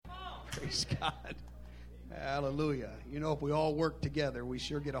Praise God. Hallelujah. You know, if we all work together, we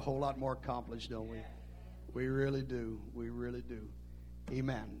sure get a whole lot more accomplished, don't we? We really do. We really do.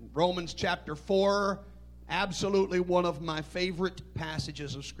 Amen. Romans chapter 4, absolutely one of my favorite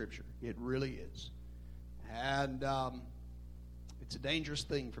passages of Scripture. It really is. And it's a dangerous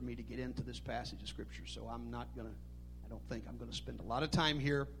thing for me to get into this passage of Scripture, so I don't think I'm going to spend a lot of time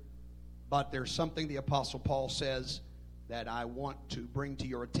here. But there's something the Apostle Paul says that I want to bring to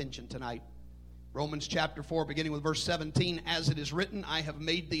your attention tonight. Romans chapter 4, beginning with verse 17, as it is written, I have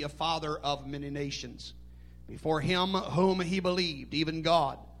made thee a father of many nations, before him whom he believed, even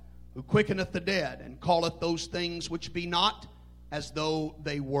God, who quickeneth the dead, and calleth those things which be not as though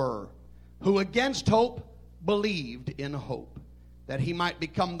they were, who against hope believed in hope, that he might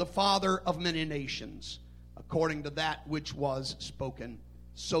become the father of many nations, according to that which was spoken,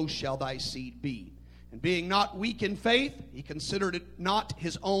 so shall thy seed be. And being not weak in faith, he considered it not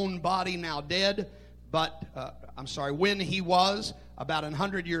his own body now dead, when he was about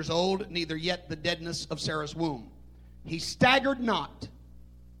 100 years old, neither yet the deadness of Sarah's womb. He staggered not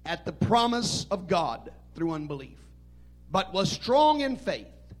at the promise of God through unbelief, but was strong in faith,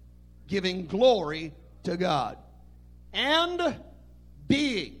 giving glory to God, and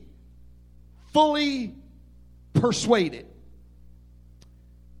being fully persuaded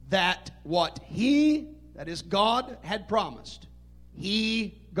that what he, that is God, had promised,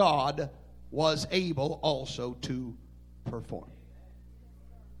 he, God, was able also to perform.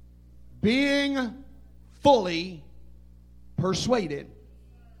 Being fully persuaded.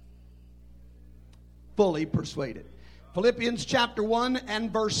 Fully persuaded. Philippians chapter 1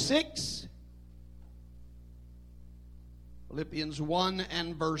 and verse 6. Philippians 1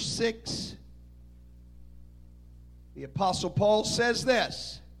 and verse 6. The Apostle Paul says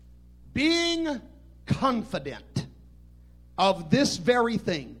this, being confident of this very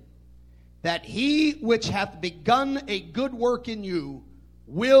thing, that he which hath begun a good work in you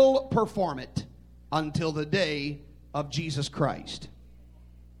will perform it until the day of Jesus Christ.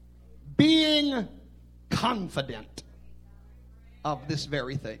 Being confident of this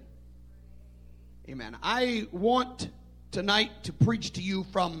very thing. Amen. I want tonight to preach to you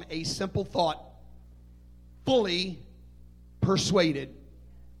from a simple thought, fully persuaded.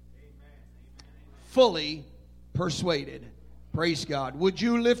 Fully persuaded. Praise God. Would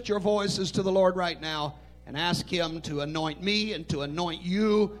you lift your voices to the Lord right now and ask him to anoint me and to anoint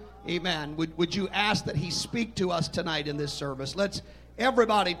you? Amen. Would you ask that he speak to us tonight in this service? Let's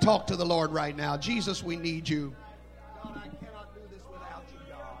everybody talk to the Lord right now. Jesus, we need you. God, I cannot do this without you,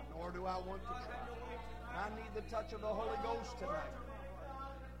 God, nor do I want to try. I need the touch of the Holy Ghost tonight.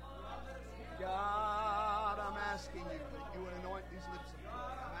 God, I'm asking you that you would anoint these lips of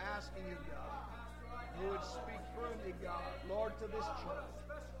mine. I'm asking you, God, you would speak through me, God, Lord, to this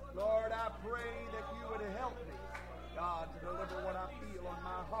church. Lord, I pray that you would help me, God, to deliver what I feel on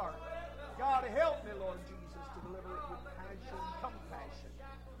my heart. God, help me, Lord Jesus, to deliver it with passion, compassion,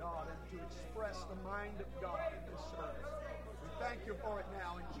 God, and to express the mind of God in this service. We thank you for it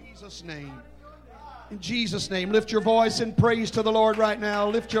now in Jesus' name. In Jesus' name, lift your voice in praise to the Lord right now.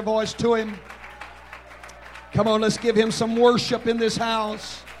 Lift your voice to him. Come on, let's give him some worship in this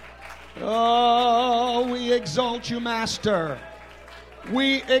house. Oh, we exalt you, Master.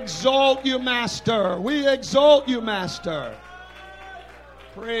 We exalt you, Master. We exalt you, Master.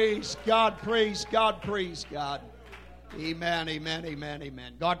 Praise God, praise God, praise God. Amen, amen, amen,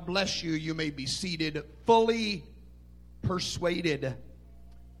 amen. God bless you. You may be seated, fully persuaded.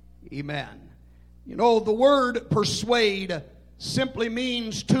 Amen. You know, the word persuade simply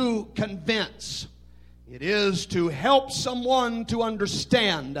means to convince. It is to help someone to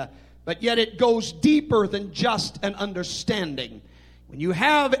understand, but yet it goes deeper than just an understanding. When you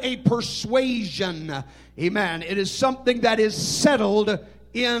have a persuasion, amen, it is something that is settled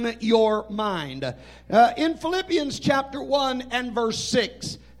in your mind. In Philippians chapter 1 and verse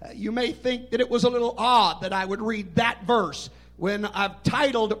 6, you may think that it was a little odd that I would read that verse when I've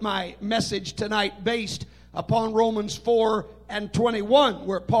titled my message tonight based upon Romans 4 and 21,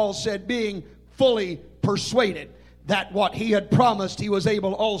 where Paul said, being fully persuaded that what he had promised he was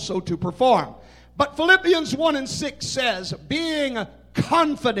able also to perform. But Philippians 1 and 6 says, being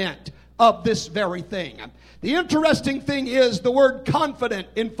confident of this very thing. The interesting thing is the word confident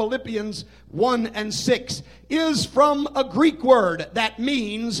in Philippians 1 and 6 is from a Greek word that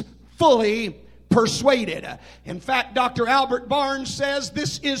means fully persuaded. In fact, Dr. Albert Barnes says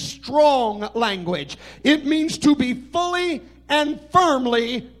this is strong language. It means to be fully and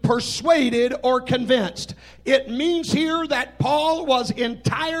firmly persuaded. persuaded or convinced. It means here that Paul was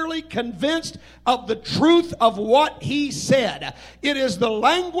entirely convinced of the truth of what he said. It is the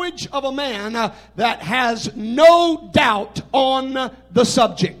language of a man that has no doubt on the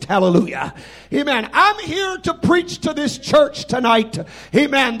subject. Hallelujah. Amen. I'm here to preach to this church tonight.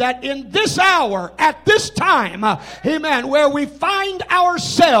 Amen. That in this hour, at this time, amen, where we find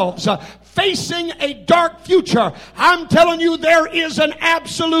ourselves facing a dark future, I'm telling you there is an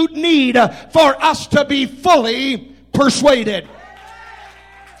absolute need for us to be fully persuaded.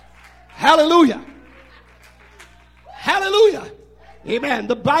 Hallelujah. Hallelujah. Amen.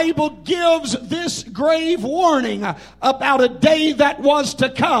 The Bible gives this grave warning about a day that was to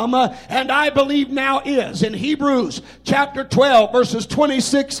come, and I believe now is. In Hebrews chapter 12, verses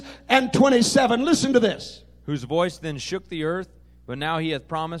 26 and 27. Listen to this. Whose voice then shook the earth, but now he hath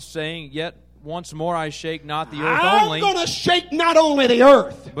promised, saying, Yet once more I shake not the earth only. I'm going to shake not only the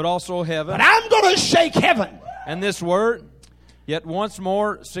earth, but also heaven. but I'm going to shake heaven. And this word, yet once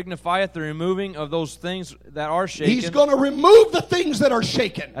more, signifieth the removing of those things that are shaken. He's going to remove the things that are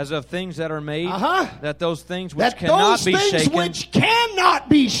shaken. As of things that are made, Uh-huh. that those things which That cannot those be things shaken which cannot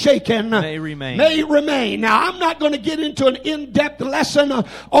be shaken may remain. may remain. Now, I'm not going to get into an in-depth lesson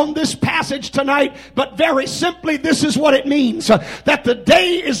on this passage tonight, but very simply, this is what it means. That the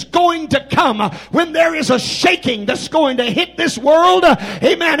day is going to come when there is a shaking that's going to hit this world.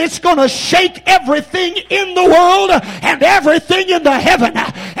 Amen. It's going to shake everything in the world and everything in the heaven.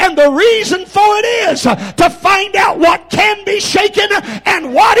 And the reason for it is to find out what can be shaken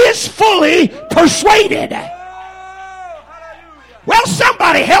and what is fully persuaded. Well,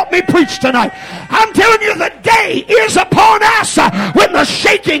 somebody help me preach tonight. I'm telling you, the day is upon us when the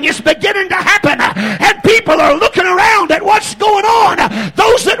shaking is beginning to happen and people are looking around at what's going on.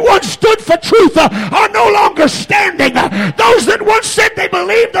 Those that once stood for truth are no longer standing. Those that once said they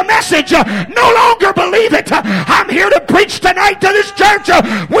believed the message no longer believe it. I'm here to preach tonight to this church.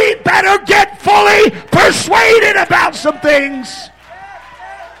 We better get fully persuaded about some things.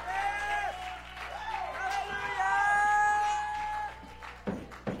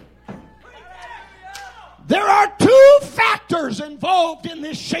 There are two factors involved in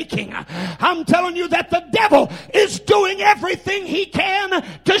this shaking. I'm telling you that the devil is doing everything he can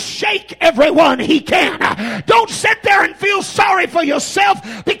to shake everyone he can. Don't sit there and feel sorry for yourself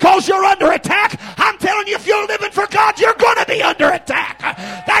because you're under attack. I'm telling you, if you're living for God, you're going to be under attack.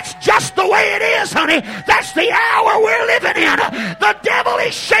 That's just the way it is, honey. That's the hour we're living in. The devil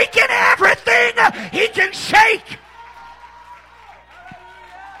is shaking everything he can shake.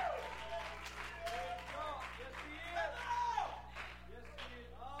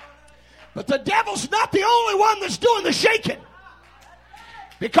 But the devil's not the only one that's doing the shaking.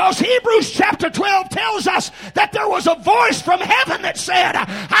 Because Hebrews chapter 12 tells us that there was a voice from heaven that said,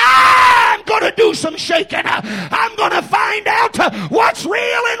 I'm going to do some shaking. I'm going to find out what's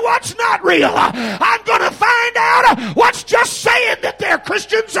real and what's not real. I'm going to find out what's just saying that they're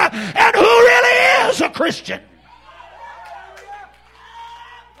Christians and who really is a Christian.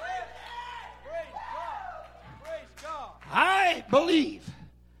 I believe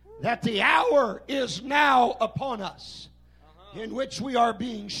that the hour is now upon us in which we are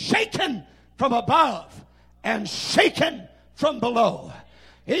being shaken from above and shaken from below.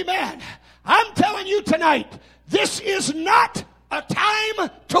 Amen. I'm telling you tonight, this is not a time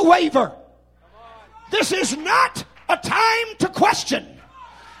to waver. This is not a time to question.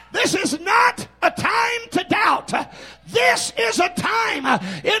 This is not a time to doubt. This is a time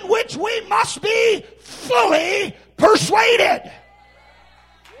in which we must be fully persuaded.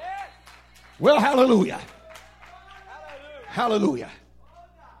 Well, hallelujah. Hallelujah.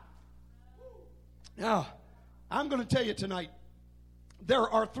 Now, I'm going to tell you tonight, there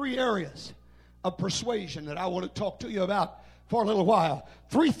are three areas of persuasion that I want to talk to you about for a little while.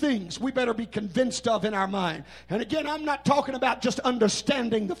 Three things we better be convinced of in our mind. And again, I'm not talking about just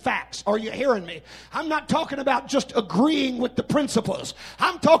understanding the facts. Are you hearing me? I'm not talking about just agreeing with the principles.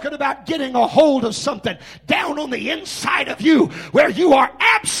 I'm talking about getting a hold of something down on the inside of you where you are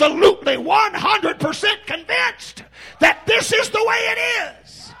absolutely 100% convinced that this is the way it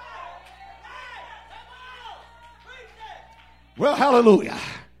is. Well, hallelujah.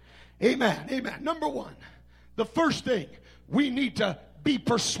 Amen. Amen. Number one, the first thing we need to be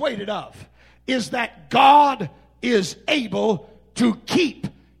persuaded of is that God is able to keep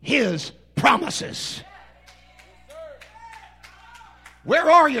His promises.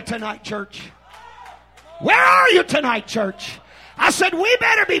 Where are you tonight, church? Where are you tonight, church? I said we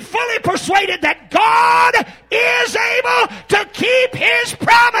better be fully persuaded that God is able to keep His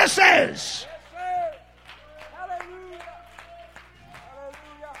promises.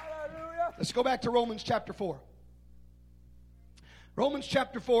 Let's go back to Romans chapter 4. Romans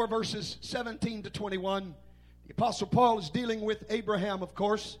chapter 4, verses 17 to 21. The Apostle Paul is dealing with Abraham, of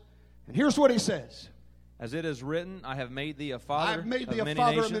course. And here's what he says. As it is written, I have made thee a father, I've made thee of, a many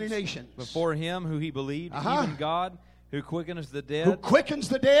father nations, of many nations. Before him who he believed, even God, who quickeneth the dead, who quickens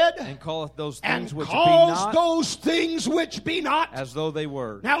the dead, and calleth those and things which be calls not, those things which be not, as though they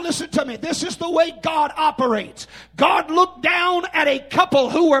were. Now listen to me. This is the way God operates. God looked down at a couple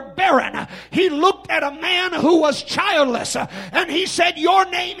who were barren. He looked at a man who was childless. And he said, your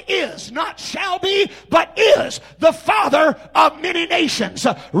name is, not shall be, but is the father of many nations.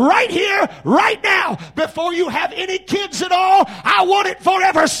 Right here, right now, before you have any kids at all, I want it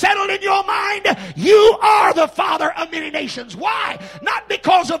forever settled in your mind. You are the father of many nations. Why? Not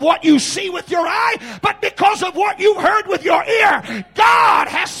because of what you see with your eye, but because of what you've heard with your ear. God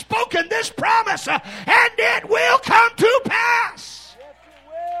has spoken this promise, and it will come to pass. Yes, it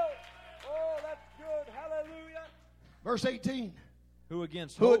will. Oh, that's good. Hallelujah. Verse 18. Who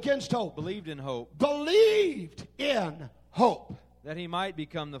against hope believed in hope, believed in hope, that he might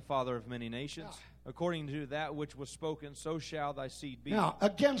become the father of many nations, according to that which was spoken, so shall thy seed be. Now,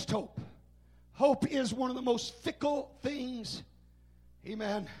 against hope. Hope is one of the most fickle things,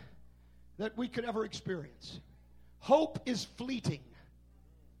 amen, that we could ever experience. Hope is fleeting.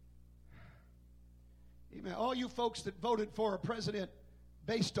 Amen. All you folks that voted for a president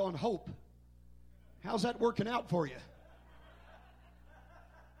based on hope, how's that working out for you?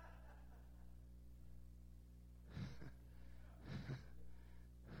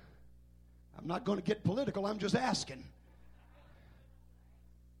 I'm not going to get political, I'm just asking.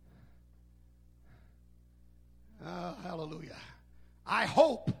 Hallelujah. I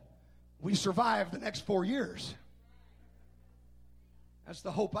hope we survive the next 4 years. That's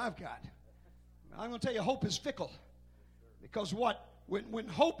the hope I've got. I'm going to tell you, hope is fickle. Because when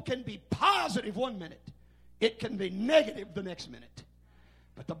hope can be positive one minute, it can be negative the next minute.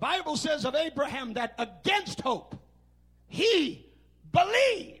 But the Bible says of Abraham that against hope, he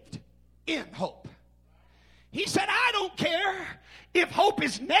believed in hope. He said, I don't care if hope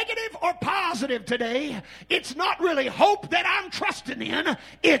is negative or positive today. It's not really hope that I'm trusting in.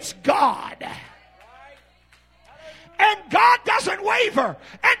 It's God. And God doesn't waver.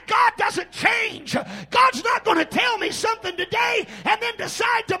 And God doesn't change. God's not going to tell me something today and then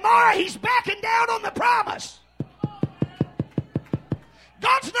decide tomorrow he's backing down on the promise.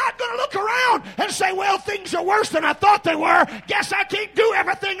 God's not going to look around and say, well, things are worse than I thought they were. Guess I can't do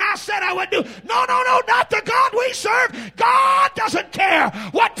everything I said I would do. No, not the God we serve. God doesn't care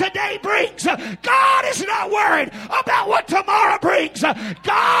what today brings. God is not worried about what tomorrow brings.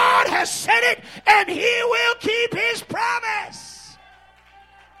 God has said it, and he will keep his promise.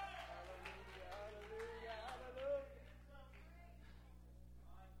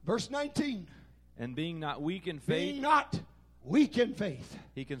 Verse 19. And being not weak in faith, weak in faith.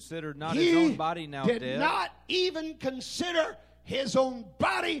 He considered not his own body now dead. He did not even consider his own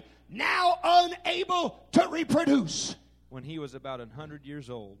body now unable to reproduce. When he was about 100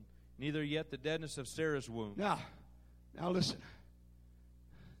 years old, neither yet the deadness of Sarah's womb. Now listen.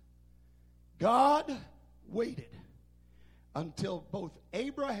 God waited until both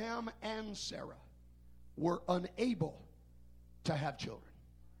Abraham and Sarah were unable to have children.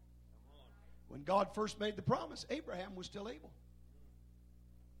 When God first made the promise, Abraham was still able.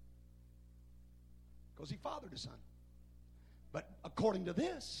 Because he fathered a son. But according to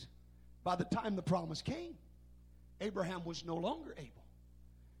this, by the time the promise came, Abraham was no longer able.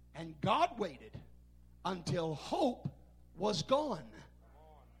 And God waited until hope was gone.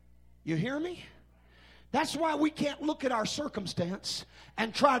 You hear me? That's why we can't look at our circumstance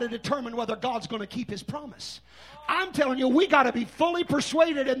and try to determine whether God's going to keep his promise. I'm telling you, we got to be fully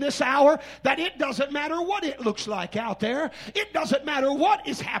persuaded in this hour that it doesn't matter what it looks like out there. It doesn't matter what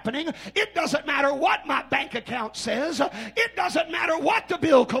is happening. It doesn't matter what my bank account says. It doesn't matter what the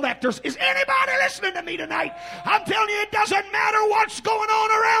bill collectors. Is anybody listening to me tonight? I'm telling you, it doesn't matter what's going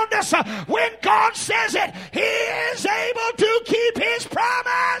on around us. When God says it, he is able to keep his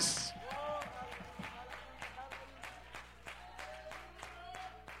promise.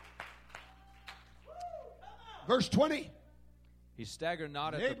 Verse 20. He staggered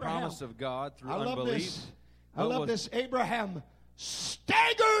not at the promise of God through unbelief. I love this. Abraham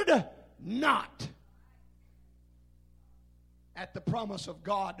staggered not at the promise of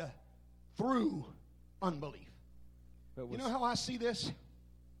God through unbelief. You know how I see this?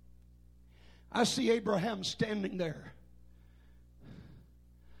 I see Abraham standing there.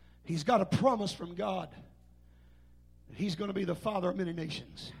 He's got a promise from God that he's going to be the father of many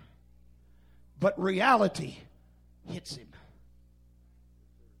nations. But reality hits him.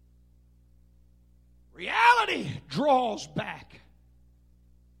 Reality draws back.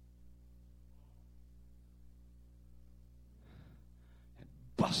 And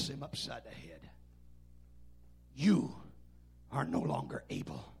busts him upside the head. You are no longer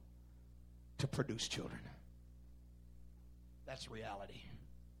able to produce children. That's reality.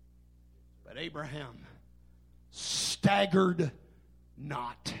 But Abraham staggered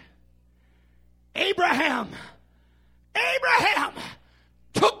not. Abraham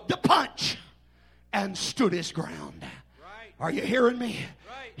took the punch and stood his ground. Right. Are you hearing me?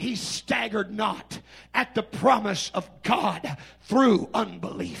 Right. He staggered not at the promise of God through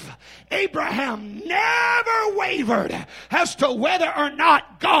unbelief. Abraham never wavered as to whether or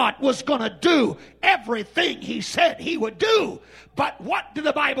not God was going to do everything he said he would do. But what did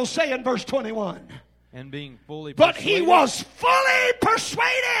the Bible say in verse 21? And being fully But persuaded, he was fully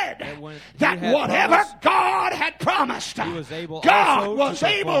persuaded that whatever God had promised, God was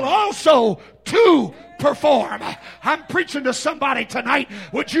able also to perform. I'm preaching to somebody tonight.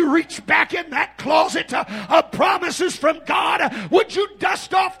 Would you reach back in that closet of promises from God? Would you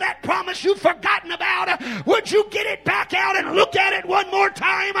dust off that promise you've forgotten about? Would you get it back out and look at it one more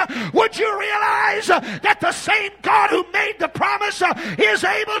time? Would you realize that the same God who made the promise is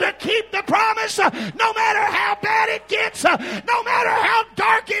able to keep the promise no matter how bad it gets, no matter how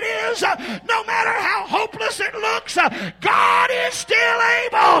dark it is, no matter how hopeless it looks? God is still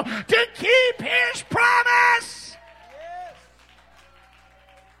able to keep his promise. Yes.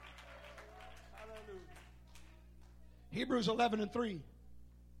 Hebrews 11:13.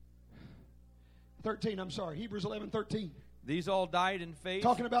 Hebrews 11:13. These all died in faith.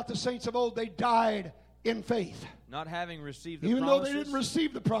 Talking about the saints of old, they died in faith. Not having received the Even promises, though they didn't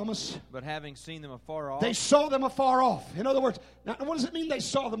receive the promise, but having seen them afar off. they saw them afar off. In other words, now what does it mean they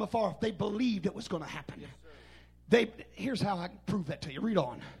saw them afar off? They believed it was going to happen. Yes, here's how I can prove that to you. Read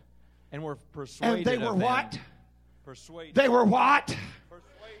on. And were persuaded. And they were of them. what? Persuaded. They were what?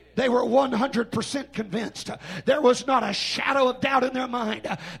 Persuaded. They were 100% convinced. There was not a shadow of doubt in their mind.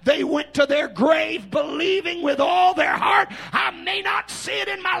 They went to their grave believing with all their heart. I may not see it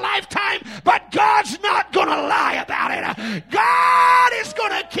in my lifetime, but God's not going to lie about it. God is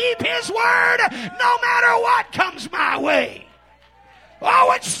going to keep his word no matter what comes my way. Oh,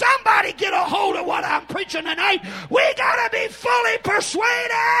 would somebody get a hold of what I'm preaching tonight? We got to be fully persuaded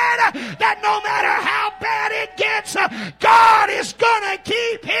that no matter how bad it gets, God is going to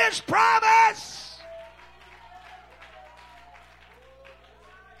keep his promise.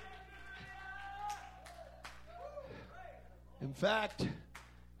 In fact,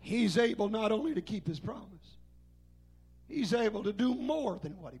 he's able not only to keep his promise, he's able to do more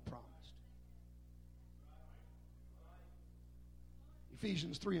than what he promised.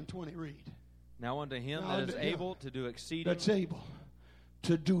 Ephesians 3:20, read. Now unto him that is able to do exceeding. That's able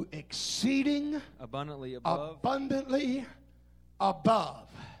to do exceeding abundantly above. Abundantly above.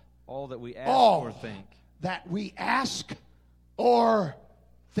 All that we ask all or think. That we ask or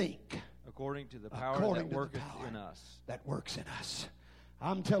think. According to the power According that worketh power in us. That works in us.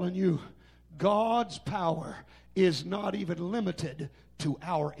 I'm telling you, God's power is not even limited to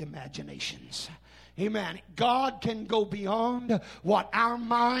our imaginations. Amen. God can go beyond what our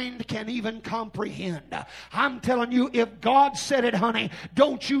mind can even comprehend. I'm telling you, if God said it, honey,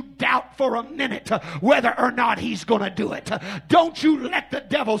 don't you doubt for a minute whether or not he's going to do it. Don't you let the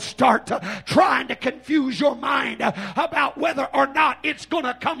devil start trying to confuse your mind about whether or not it's going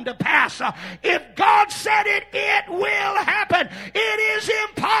to come to pass. If God said it, it will happen. It is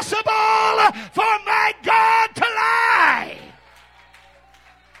impossible for my God to lie.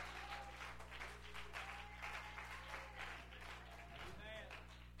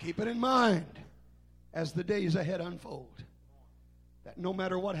 Keep it in mind as the days ahead unfold that no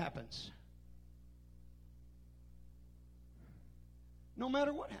matter what happens, no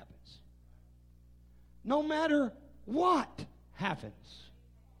matter what happens,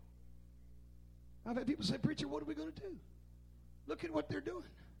 I've had people say, preacher, what are we going to do? Look at what they're doing.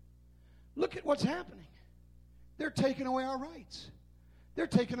 Look at what's happening. They're taking away our rights. They're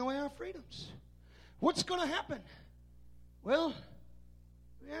taking away our freedoms. What's going to happen? Well,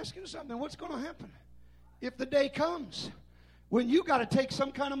 let me ask you something. What's going to happen if the day comes when you got to take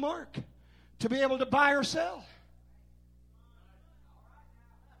some kind of mark to be able to buy or sell?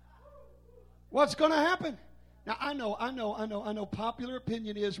 What's going to happen? Now, I know. Popular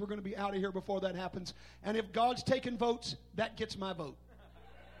opinion is we're going to be out of here before that happens. And if God's taking votes, that gets my vote.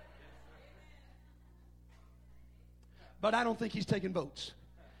 But I don't think he's taking votes.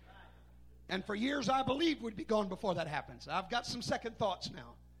 And for years, I believed we'd be gone before that happens. I've got some second thoughts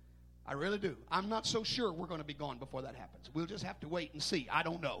now. I really do. I'm not so sure we're going to be gone before that happens. We'll just have to wait and see. I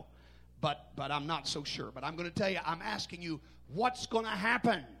don't know. but I'm not so sure. But I'm going to tell you, I'm asking you, what's going to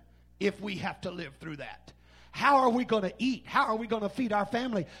happen if we have to live through that? How are we going to eat? How are we going to feed our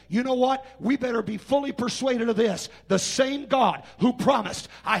family? You know what? We better be fully persuaded of this. The same God who promised,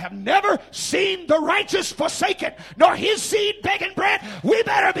 I have never seen the righteous forsaken, nor his seed begging bread. We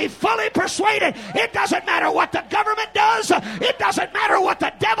better be fully persuaded. It doesn't matter what the government does. It doesn't matter what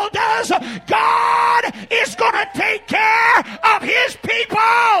the devil does. God is going to take care of his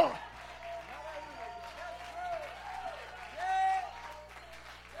people.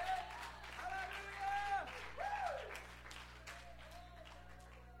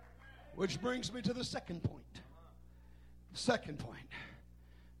 Which brings me to the second point. Second point.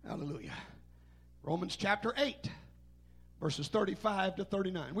 Hallelujah. Romans chapter 8, verses 35 to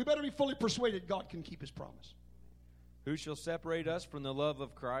 39. We better be fully persuaded God can keep his promise. Who shall separate us from the love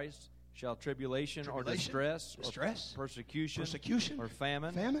of Christ? Shall tribulation or distress, or persecution, or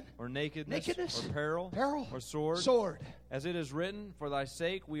famine, or nakedness, or peril, or sword? As it is written, for thy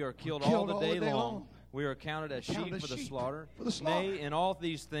sake we are killed all the day long. We are counted as sheep for the slaughter. Nay, in all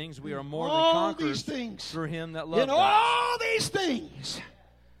these things we are more than conquerors through him that loved us. In all these things,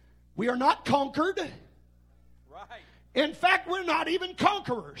 we are not conquered. Right. In fact, we're not even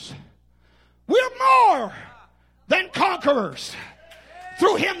conquerors. We're more than conquerors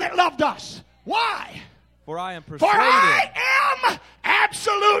through him that loved us. Why? For I am persuaded. For I am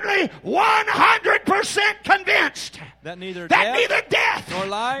absolutely 100% convinced that neither death, nor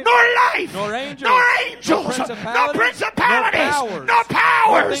life, nor angels, nor principalities, nor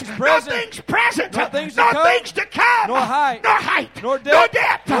powers, nor things present, nor things to come, nor height, nor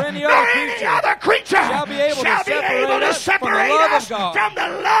depth, nor any other creature shall be able to separate us from the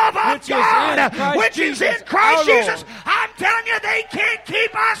love of God, which is in Christ Jesus. I'm telling you, they can't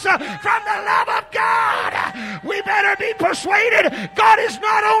keep us from the love of God. We better be persuaded God is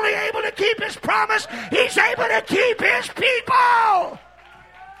not only able to keep his promise, he's able to keep his people.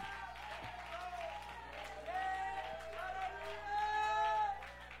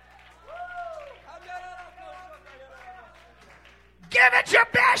 Give it your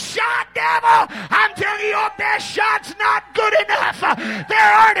best shot, devil. I'm telling you, your best shot's not good enough.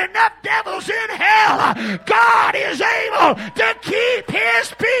 There aren't enough devils in hell. God is able to keep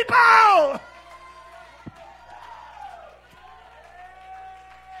his people.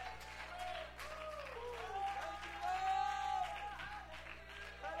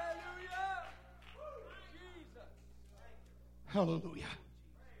 Hallelujah.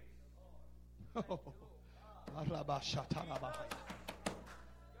 Oh. I'm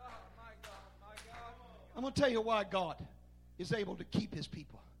going to tell you why God is able to keep his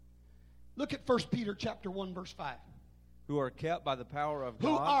people. Look at 1 Peter chapter 1, verse 5. Who are kept by the power of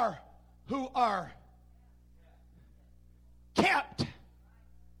God. Who are kept.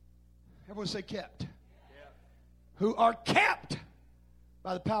 Everyone say kept. Who are kept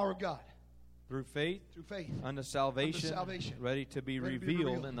by the power of God. Through faith. Unto salvation. Ready to be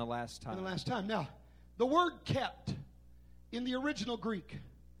revealed in the last time. Now, the word kept in the original Greek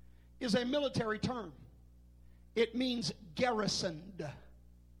is a military term. It means garrisoned.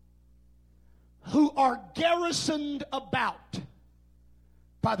 Who are garrisoned about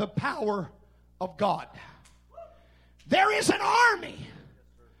by the power of God. There is an army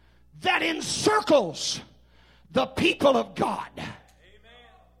that encircles the people of God.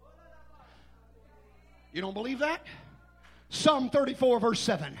 You don't believe that? Psalm 34, verse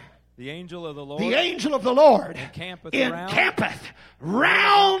 7. The angel of the Lord encampeth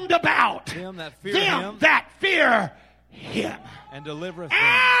round about them that fear him. And delivereth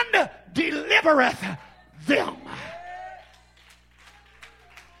them.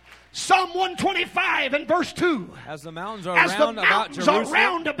 Psalm 125 and verse 2. As the mountains are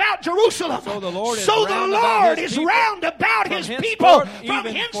round about Jerusalem, so the Lord is round about his people from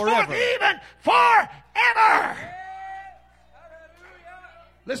henceforth even forever.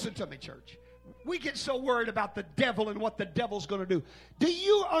 Listen to me, church. We get so worried about the devil and what the devil's going to do. Do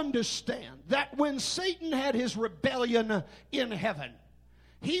you understand that when Satan had his rebellion in heaven,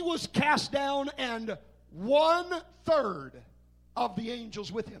 he was cast down and 1/3 of the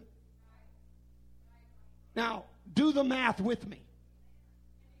angels with him? Now, do the math with me.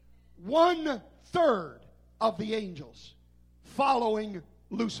 1/3 of the angels following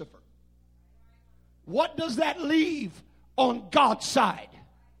Lucifer. What does that leave on God's side?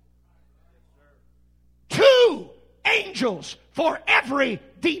 2 angels for every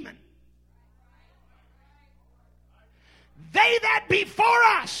demon. They that be for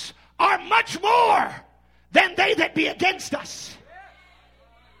us are much more than they that be against us.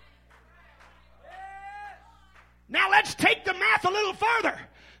 Now let's take the math a little further.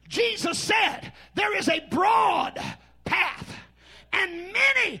 Jesus said there is a broad path, and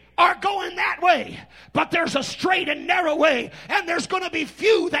many are going that way. But there's a straight and narrow way, and there's going to be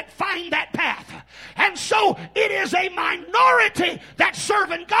few that find that path. And so it is a minority that's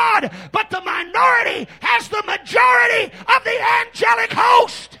serving God, but the minority has the majority of the angelic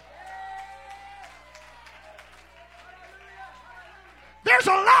host. There's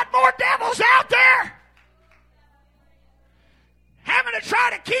a lot more devils out there having to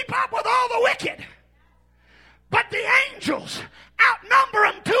try to keep up with all the wicked. But the angels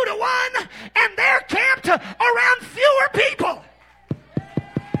outnumber them 2 to 1, and they're camped around fewer people.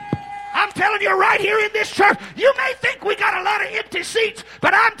 I'm telling you right here in this church, you may think we got a lot of empty seats,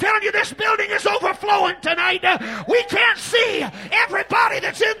 but I'm telling you this building is overflowing tonight. We can't see everybody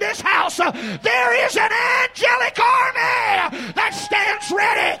that's in this house. There is an angelic army that stands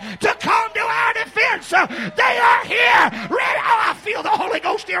ready to come to our defense. They are here, ready. Oh, I feel the Holy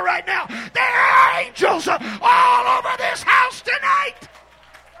Ghost here right now. There are angels all over this house tonight.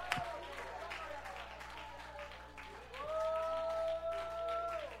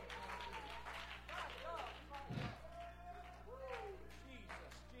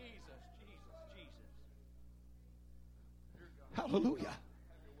 Hallelujah.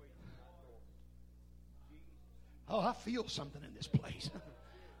 Oh, I feel something in this place.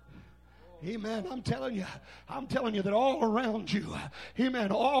 Amen. I'm telling you that all around you,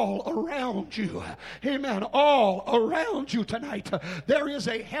 amen, all around you, amen, all around you tonight, there is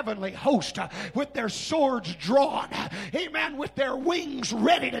a heavenly host with their swords drawn, amen, with their wings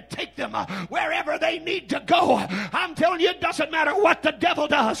ready to take them wherever they need to go. I'm telling you, it doesn't matter what the devil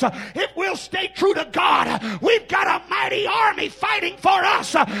does. If we'll stay true to God, we've got a mighty army fighting for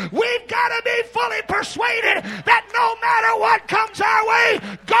us. We've got to be fully persuaded that no matter what comes our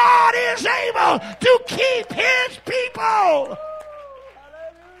way, God is able to keep his people.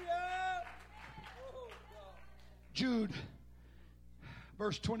 Jude,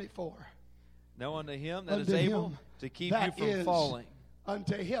 verse 24. Now unto him that is able to keep you from falling.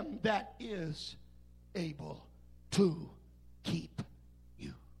 Unto him that is able to keep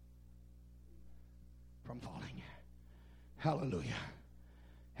you from falling. Hallelujah.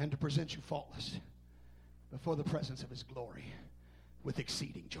 And to present you faultless before the presence of his glory with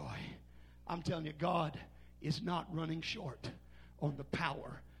exceeding joy. I'm telling you, God is not running short on the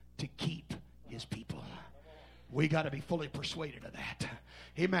power to keep his people. We got to be fully persuaded of that.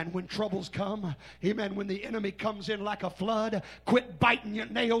 Amen. When troubles come, amen, when the enemy comes in like a flood, quit biting your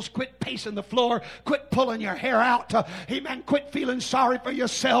nails, quit pacing the floor, quit pulling your hair out, amen, quit feeling sorry for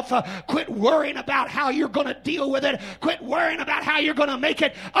yourself, quit worrying about how you're going to deal with it, quit worrying about how you're going to make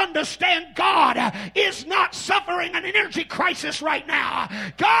it. Understand, God is not suffering an energy crisis right now.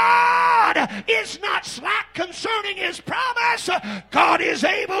 God is not slack concerning his promise. God is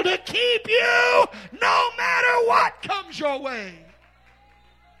able to keep you no matter what comes your way.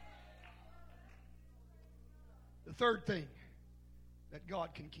 The third thing that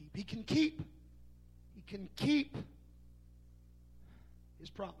God can keep. He can keep his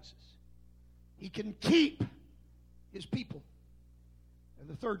promises. He can keep his people. And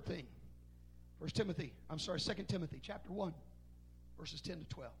the third thing, 2 Timothy chapter 1, verses 10 to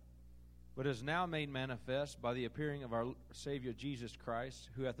 12. But is now made manifest by the appearing of our Savior Jesus Christ,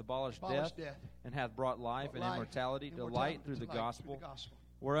 who hath abolished death and hath brought life and immortality to light through the gospel.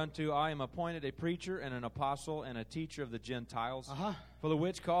 Whereunto I am appointed a preacher and an apostle and a teacher of the Gentiles. For the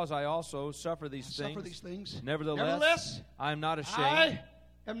which cause I also suffer these things. Nevertheless, I am not ashamed. I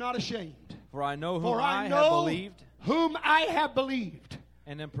am not ashamed. For I know whom I have believed. Whom I have believed.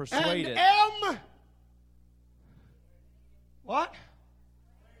 And am persuaded. And am what?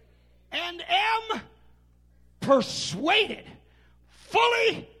 And am persuaded,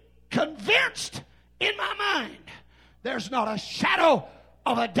 fully convinced in my mind. There's not a shadow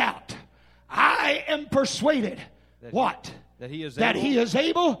of a doubt. I am persuaded that he is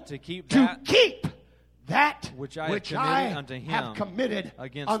able to keep that which I have committed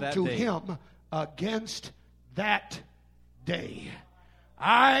unto him against that day.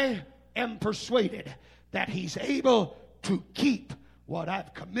 I am persuaded that he's able to keep what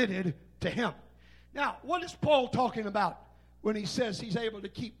I've committed to him. Now, what is Paul talking about when he says he's able to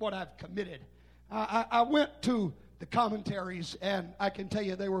keep what I've committed? I went to the commentaries, and I can tell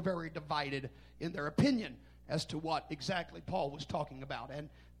you they were very divided in their opinion as to what exactly Paul was talking about. And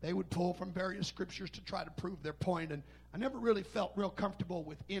they would pull from various scriptures to try to prove their point, and I never really felt real comfortable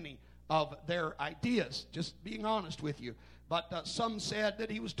with any of their ideas, just being honest with you. But some said that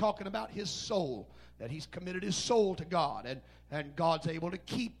he was talking about his soul, that he's committed his soul to God, and God's able to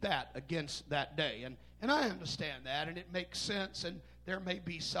keep that against that day. And I understand that, and it makes sense, and there may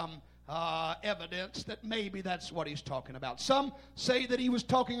be some evidence that maybe that's what he's talking about. Some say that he was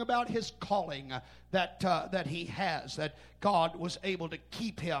talking about his calling that he has, that God was able to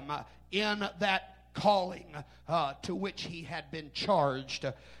keep him in that calling to which he had been charged.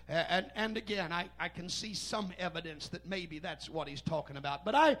 And again, I can see some evidence that maybe that's what he's talking about.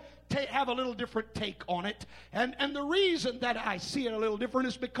 But I have a little different take on it. And the reason that I see it a little different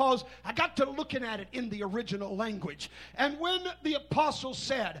is because I got to looking at it in the original language. And when the apostle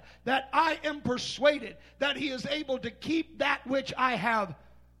said that I am persuaded that he is able to keep that which I have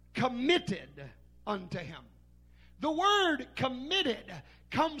committed unto him. The word committed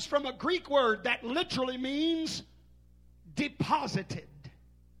comes from a Greek word that literally means deposited.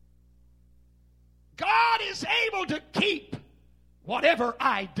 God is able to keep whatever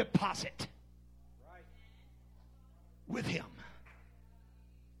I deposit with him.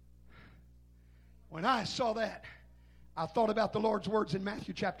 When I saw that, I thought about the Lord's words in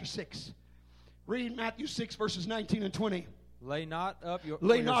Matthew chapter 6. Read Matthew 6 verses 19 and 20. Lay not up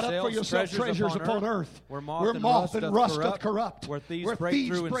for yourself treasures upon earth, where moth and rust doth corrupt, where thieves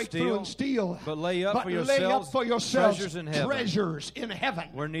break through and steal. But lay up for yourselves treasures in heaven,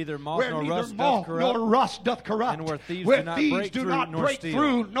 where neither moth nor rust doth corrupt, and where thieves do not break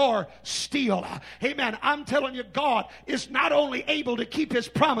through nor steal. Amen. I'm telling you, God is not only able to keep his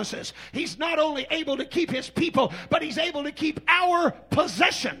promises, he's not only able to keep his people, but he's able to keep our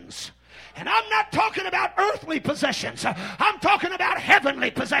possessions. And I'm not talking about earthly possessions. I'm talking about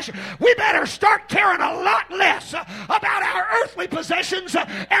heavenly possessions. We better start caring a lot less about our earthly possessions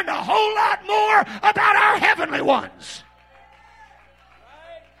and a whole lot more about our heavenly ones.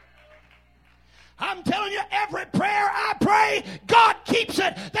 I'm telling you, every prayer I pray, God keeps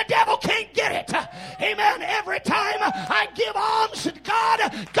it. The devil can't get it. Amen. Every time I give alms to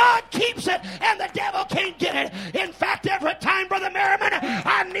God, God keeps it, and the devil can't get it. In fact, every time, Brother Merriman,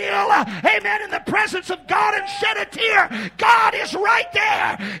 I kneel, amen, in the presence of God and shed a tear, God is right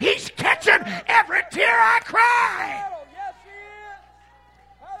there. He's catching every tear I cry.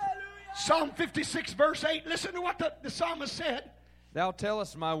 Psalm 56, verse 8. Listen to what the psalmist said. Thou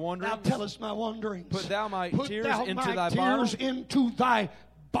tellest my wanderings. Thou tellest my wanderings. Put thou my tears into thy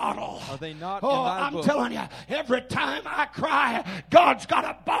bottle. Are they not in thy book? I'm telling you, every time I cry, God's got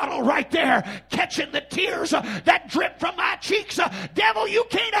a bottle right there catching the tears that drip from my cheeks. Devil, you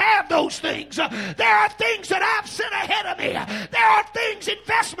can't have those things. There are things that I've sent ahead of me. There are things,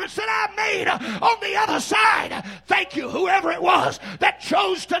 investments that I've made on the other side. Thank you, whoever it was that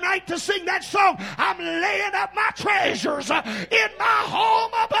chose tonight to sing that song. I'm laying up my treasures in my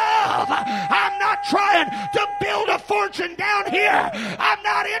home above. I'm not trying to build a fortune down here. I'm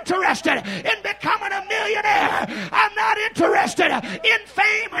not interested in becoming a millionaire. I'm not interested in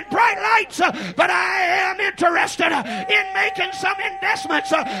fame and bright lights, but I am interested in making some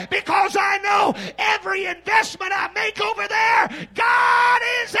investments because I know every investment I make over there, God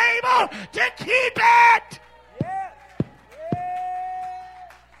is able to keep it.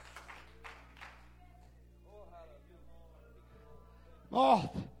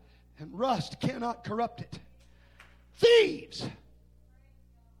 Moth and rust cannot corrupt it. Thieves.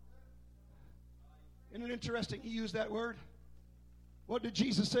 Isn't it interesting he used that word? What did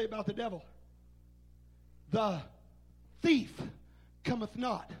Jesus say about the devil? The thief cometh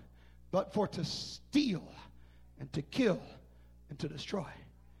not, but for to steal and to kill and to destroy.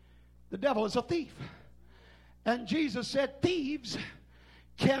 The devil is a thief. And Jesus said thieves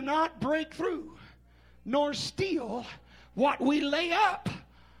cannot break through nor steal what we lay up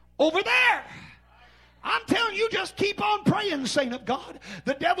over there. I'm telling you, just keep on praying, saint of God.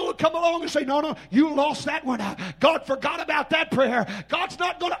 The devil will come along and say, no, you lost that one. God forgot about that prayer. God's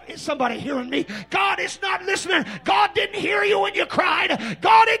not going to... Is somebody hearing me? God is not listening. God didn't hear you when you cried.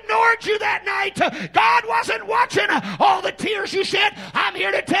 God ignored you that night. God wasn't watching all the tears you shed. I'm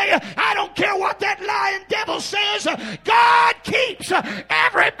here to tell you, I don't care what that lying devil says. God keeps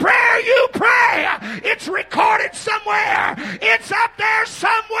every prayer you pray. It's recorded somewhere. It's up there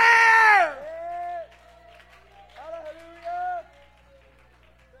somewhere.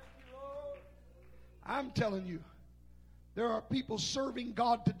 I'm telling you, there are people serving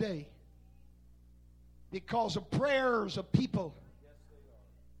God today because of prayers of people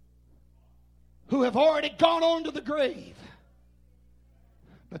who have already gone on to the grave,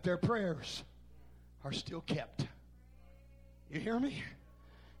 but their prayers are still kept. You hear me?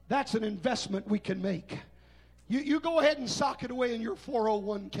 That's an investment we can make. You go ahead and sock it away in your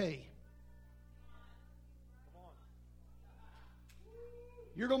 401k.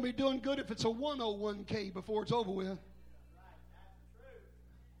 You're going to be doing good if it's a 101k before it's over with. In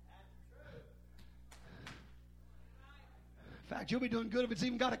fact, you'll be doing good if it's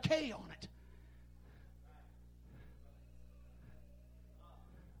even got a K on it.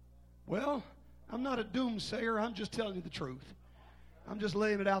 Well, I'm not a doomsayer. I'm just telling you the truth. I'm just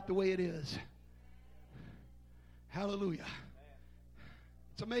laying it out the way it is. Hallelujah.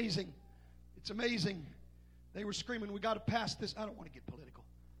 It's amazing. It's amazing. They were screaming, we got to pass this. I don't want to get political,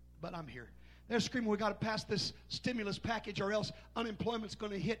 but I'm here. They're screaming, we got to pass this stimulus package or else unemployment's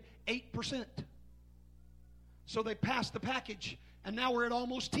going to hit 8%. So they passed the package, and now we're at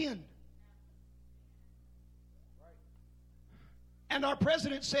almost 10. And our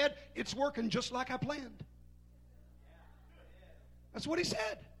president said, it's working just like I planned. That's what he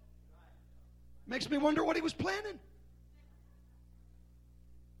said. Makes me wonder what he was planning.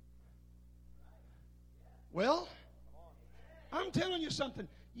 Well, I'm telling you something.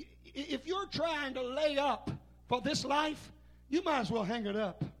 If you're trying to lay up for this life, you might as well hang it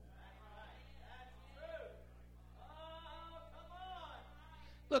up.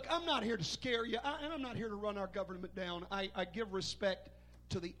 Look, I'm not here to scare you, and I'm not here to run our government down. I give respect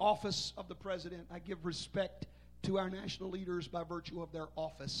to the office of the president. I give respect to our national leaders by virtue of their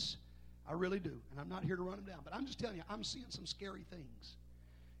office. I really do. And I'm not here to run them down. But I'm just telling you, I'm seeing some scary things.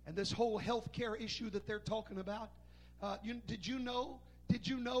 And this whole health care issue that they're talking about, did you know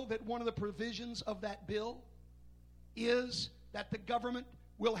that one of the provisions of that bill is that the government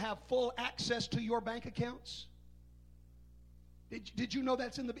will have full access to your bank accounts? Did you know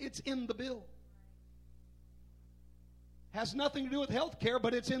it's in the bill? Has nothing to do with health care,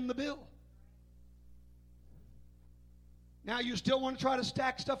 but it's in the bill. Now you still want to try to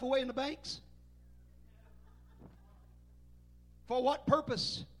stack stuff away in the banks? For what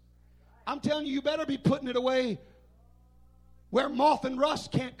purpose? I'm telling you, you better be putting it away where moth and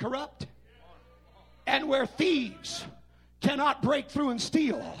rust can't corrupt and where thieves cannot break through and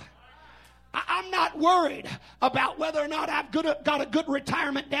steal. I'm not worried about whether or not I've got a good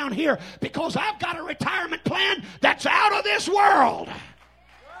retirement down here, because I've got a retirement plan that's out of this world.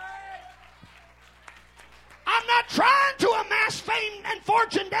 I'm not trying to amass fame and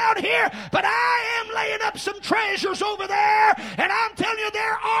fortune down here, but I am laying up some treasures over there, and I'm telling you,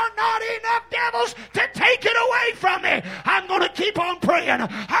 there are not enough devils to take it away from me. I'm going to keep on praying.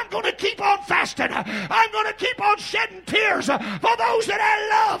 I'm going to keep on fasting. I'm going to keep on shedding tears for those that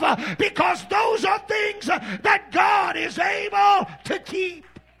I love, because those are things that God is able to keep.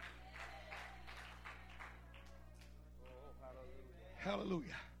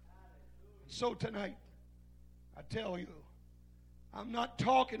 Hallelujah. So tonight, I tell you, I'm not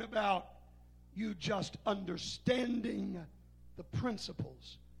talking about you just understanding the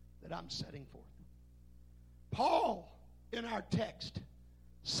principles that I'm setting forth. Paul, in our text,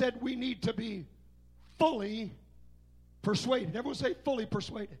 said we need to be fully persuaded. Everyone say fully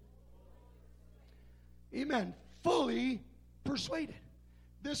persuaded. Amen. Fully persuaded.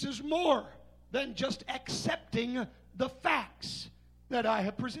 This is more than just accepting the facts that I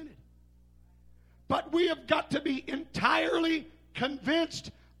have presented. But we have got to be entirely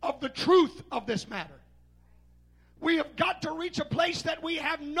convinced of the truth of this matter. We have got to reach a place that we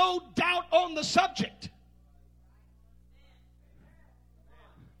have no doubt on the subject.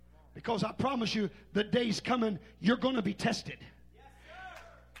 Because I promise you, the day's coming, you're going to be tested.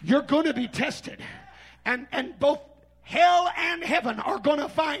 You're going to be tested. And both hell and heaven are going to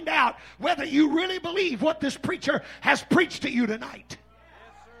find out whether you really believe what this preacher has preached to you tonight.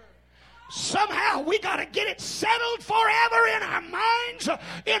 Somehow we got to get it settled forever in our minds,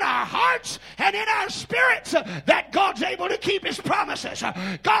 in our hearts, and in our spirits that God's able to keep His promises.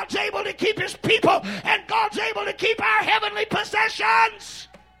 God's able to keep His people, and God's able to keep our heavenly possessions.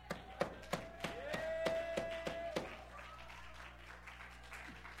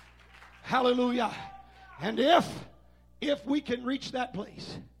 Hallelujah. And if we can reach that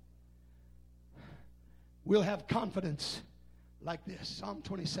place, we'll have confidence like this. Psalm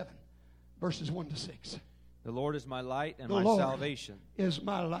 27. Verses 1 to 6. The Lord is my light and my salvation. Is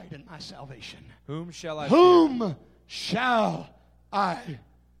my light and my salvation. Whom shall I fear? Whom shall I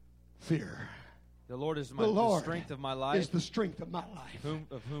fear? The Lord is the strength of my life. Is the strength of my life.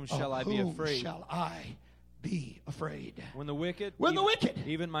 Of whom shall I be afraid? Whom shall I be afraid? When the wicked,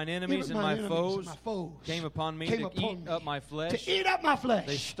 even mine enemies and my foes came upon me to eat up my flesh.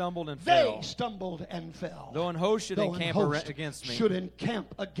 They stumbled and fell. Though an host should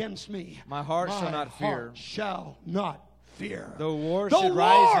encamp against me. My heart shall not fear. Though war should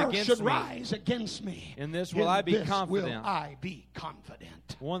rise against me. In this will I be confident.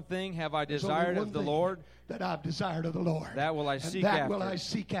 One thing have I desired of the Lord, that I've desired of the Lord. That will I seek that after. will I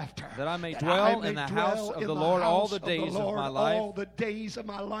seek after. That I may dwell in the house of the Lord all the days of my life. All the days of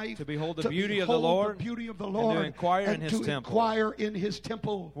my life. To behold the beauty of the Lord. The beauty of the Lord. And to inquire in His temple. Inquire in His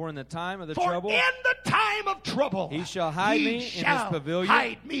temple. For in the time of the For trouble. in the time of trouble. He shall hide me in His pavilion.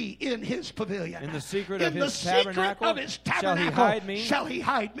 Hide me in His pavilion. In the secret of His tabernacle. Shall He hide me. Shall He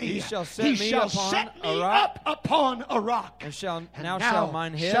hide me. He shall set me upon a rock. And now shall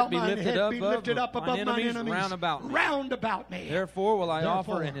mine head be lifted up above mine enemies round about me. Therefore will I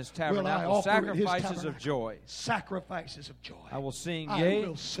offer in His tabernacle sacrifices of joy. Sacrifices of joy. I will sing,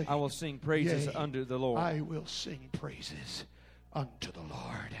 yea, I will sing praises unto the Lord. I will sing praises unto the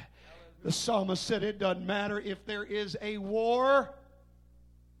Lord. The psalmist said it doesn't matter if there is a war,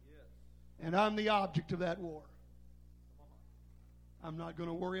 and I'm the object of that war. I'm not going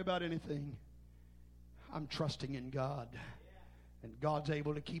to worry about anything. I'm trusting in God. And God's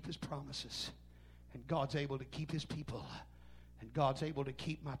able to keep His promises. And God's able to keep His people. And God's able to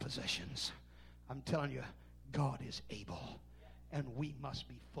keep my possessions. I'm telling you, God is able. And we must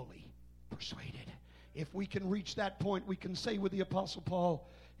be fully persuaded. If we can reach that point, we can say with the Apostle Paul,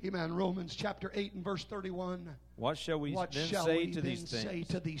 amen, Romans chapter 8 and verse 31. What shall we then say to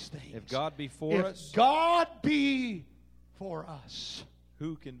these things? If God be for us. If God be for us.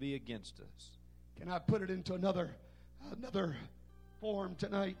 Who can be against us? Can I put it into another form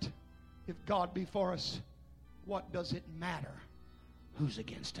tonight? If God be for us, what does it matter who's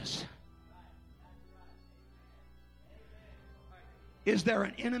against us? Is there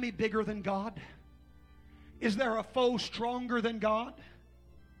an enemy bigger than God? Is there a foe stronger than God?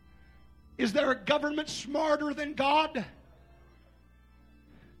 Is there a government smarter than God?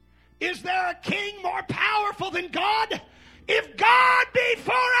 Is there a king more powerful than God? If God be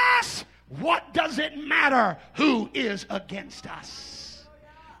for us, what does it matter who is against us?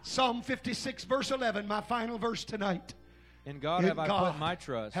 Psalm 56 verse 11, my final verse tonight. In God have I put my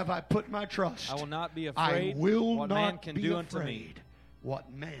trust. Have I put my trust. I will not be afraid what man can do unto me.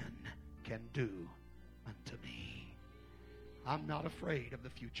 What man can do unto me. I'm not afraid of the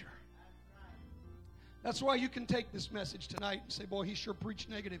future. That's why you can take this message tonight and say, boy, he sure preached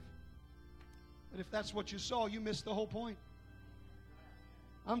negative. But if that's what you saw, you missed the whole point.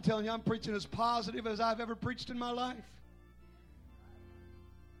 I'm telling you, I'm preaching as positive as I've ever preached in my life.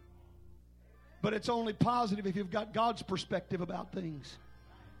 But it's only positive if you've got God's perspective about things.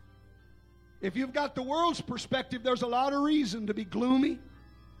 If you've got the world's perspective, there's a lot of reason to be gloomy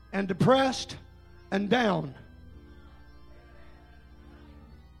and depressed and down.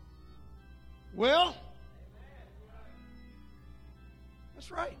 Well, that's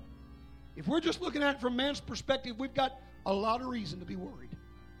right. If we're just looking at it from man's perspective, we've got a lot of reason to be worried.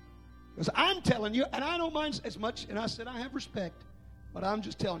 Because I'm telling you, and I don't mind as much, and I said I have respect, but I'm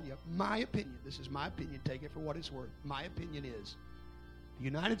just telling you, my opinion, this is my opinion, take it for what it's worth. My opinion is, the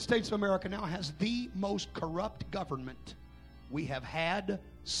United States of America now has the most corrupt government we have had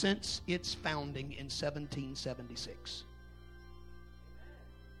since its founding in 1776.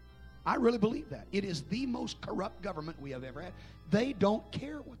 I really believe that. It is the most corrupt government we have ever had. They don't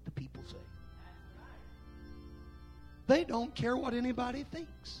care what the people say. They don't care what anybody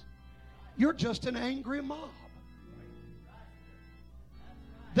thinks. You're just an angry mob.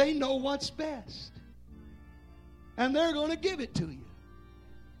 They know what's best. And they're going to give it to you.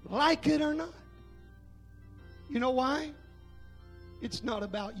 Like it or not. You know why? It's not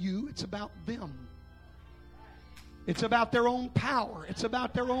about you. It's about them. It's about their own power. It's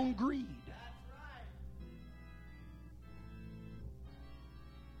about their own greed.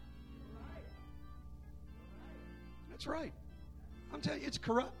 That's right. I'm telling you, it's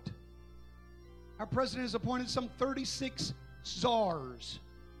corrupt. Our president has appointed some 36 czars.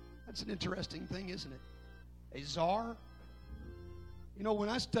 That's an interesting thing, isn't it? A czar? You know, when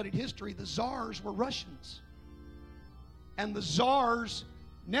I studied history, the czars were Russians. And the czars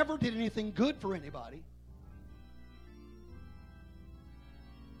never did anything good for anybody.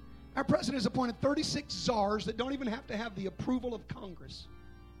 Our president has appointed 36 czars that don't even have to have the approval of Congress.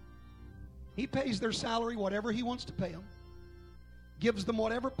 He pays their salary whatever he wants to pay them. Gives them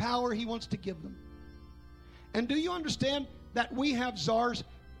whatever power he wants to give them. And do you understand that we have czars?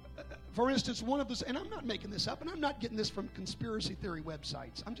 For instance, one of those, and I'm not making this up, and I'm not getting this from conspiracy theory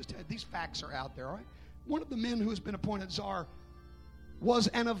websites. I'm just, these facts are out there, all right? One of the men who has been appointed czar was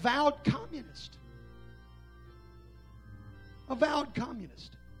an avowed communist. Avowed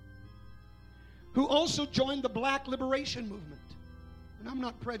communist. Who also joined the Black Liberation Movement. And I'm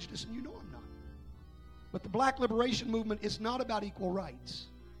not prejudiced, and you know I'm not. But the Black Liberation Movement is not about equal rights.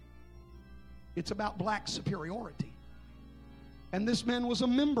 It's about black superiority. And this man was a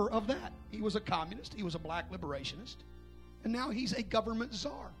member of that. He was a communist. He was a black liberationist. And now he's a government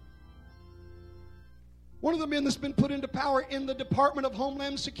czar. One of the men that's been put into power in the Department of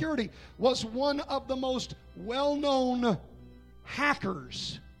Homeland Security was one of the most well-known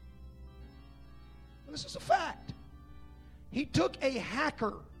hackers. This is a fact. He took a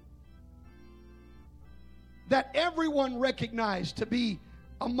hacker that everyone recognized to be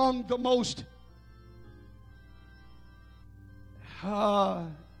among the most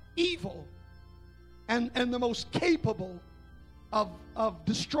evil and the most capable of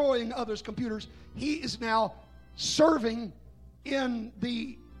destroying others' computers. He is now serving in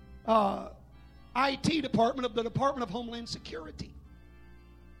the IT department of the Department of Homeland Security.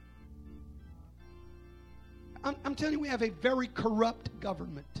 I'm telling you, we have a very corrupt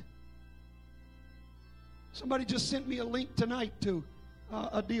government. Somebody just sent me a link tonight to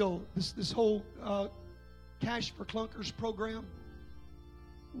a deal, this whole Cash for Clunkers program.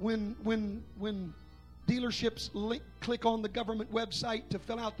 When dealerships click on the government website to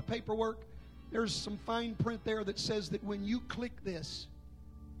fill out the paperwork, there's some fine print there that says that when you click this,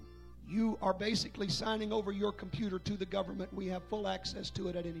 you are basically signing over your computer to the government. We have full access to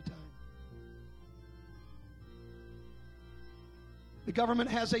it at any time. The government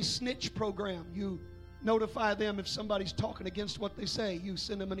has a snitch program. You notify them if somebody's talking against what they say. You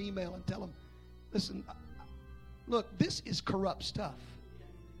send them an email and tell them, listen, look, this is corrupt stuff.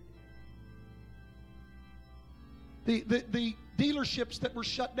 The dealerships that were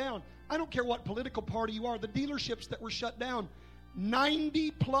shut down, I don't care what political party you are, the dealerships that were shut down,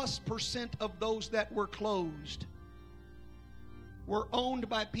 90+% of those that were closed were owned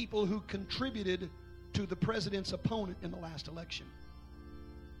by people who contributed to the president's opponent in the last election.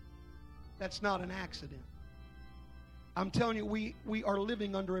 That's not an accident. I'm telling you, we are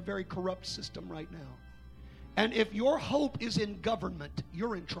living under a very corrupt system right now. And if your hope is in government,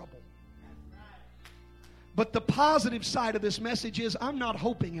 you're in trouble. But the positive side of this message is I'm not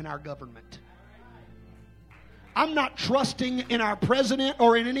hoping in our government. I'm not trusting in our president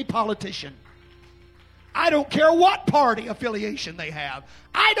or in any politician. I don't care what party affiliation they have.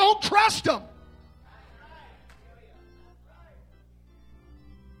 I don't trust them.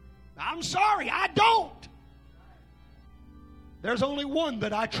 I'm sorry, I don't. There's only one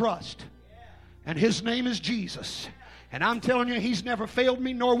that I trust, and his name is Jesus. And I'm telling you, he's never failed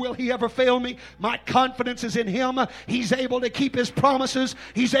me, nor will he ever fail me. My confidence is in him. He's able to keep his promises.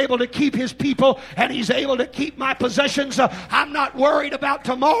 He's able to keep his people, and he's able to keep my possessions. I'm not worried about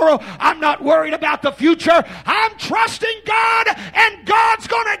tomorrow. I'm not worried about the future. I'm trusting God, and God's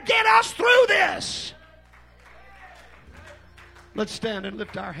going to get us through this. Let's stand and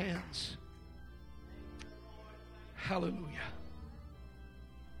lift our hands. Hallelujah.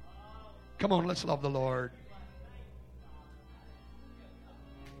 Come on, let's love the Lord.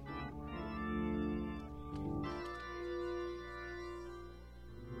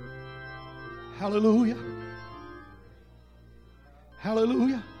 Hallelujah.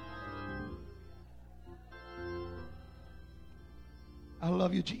 Hallelujah. I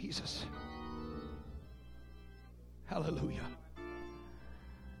love you, Jesus. Hallelujah.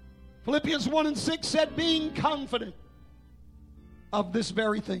 Philippians 1:6 said, being confident of this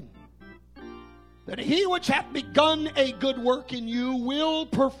very thing, that he which hath begun a good work in you will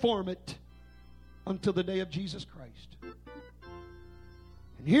perform it until the day of Jesus Christ.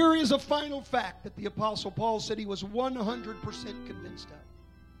 And here is a final fact that the Apostle Paul said he was 100% convinced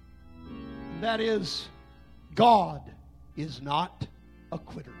of. And that is, God is not a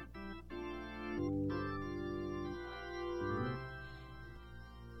quitter.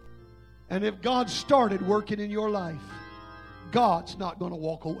 And if God started working in your life, God's not going to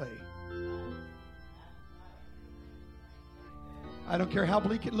walk away. I don't care how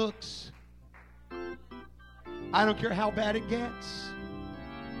bleak it looks. I don't care how bad it gets.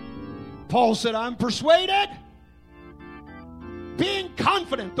 Paul said, I'm persuaded. Being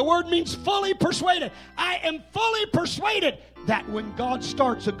confident. The word means fully persuaded. I am fully persuaded that when God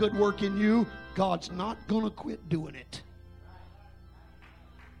starts a good work in you, God's not going to quit doing it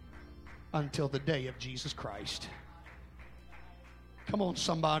until the day of Jesus Christ. Come on,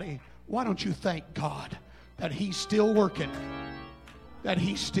 somebody. Why don't you thank God that he's still working? That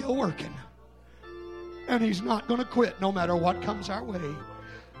he's still working. And he's not going to quit no matter what comes our way.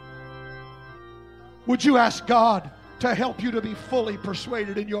 Would you ask God to help you to be fully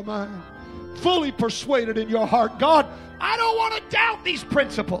persuaded in your mind? Fully persuaded in your heart. God, I don't want to doubt these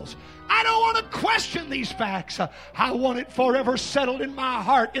principles. I don't want to question these facts. I want it forever settled in my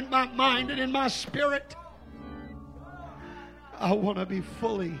heart, in my mind, and in my spirit. I want to be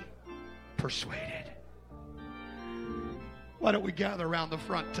fully persuaded. Why don't we gather around the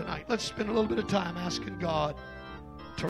front tonight? Let's spend a little bit of time asking God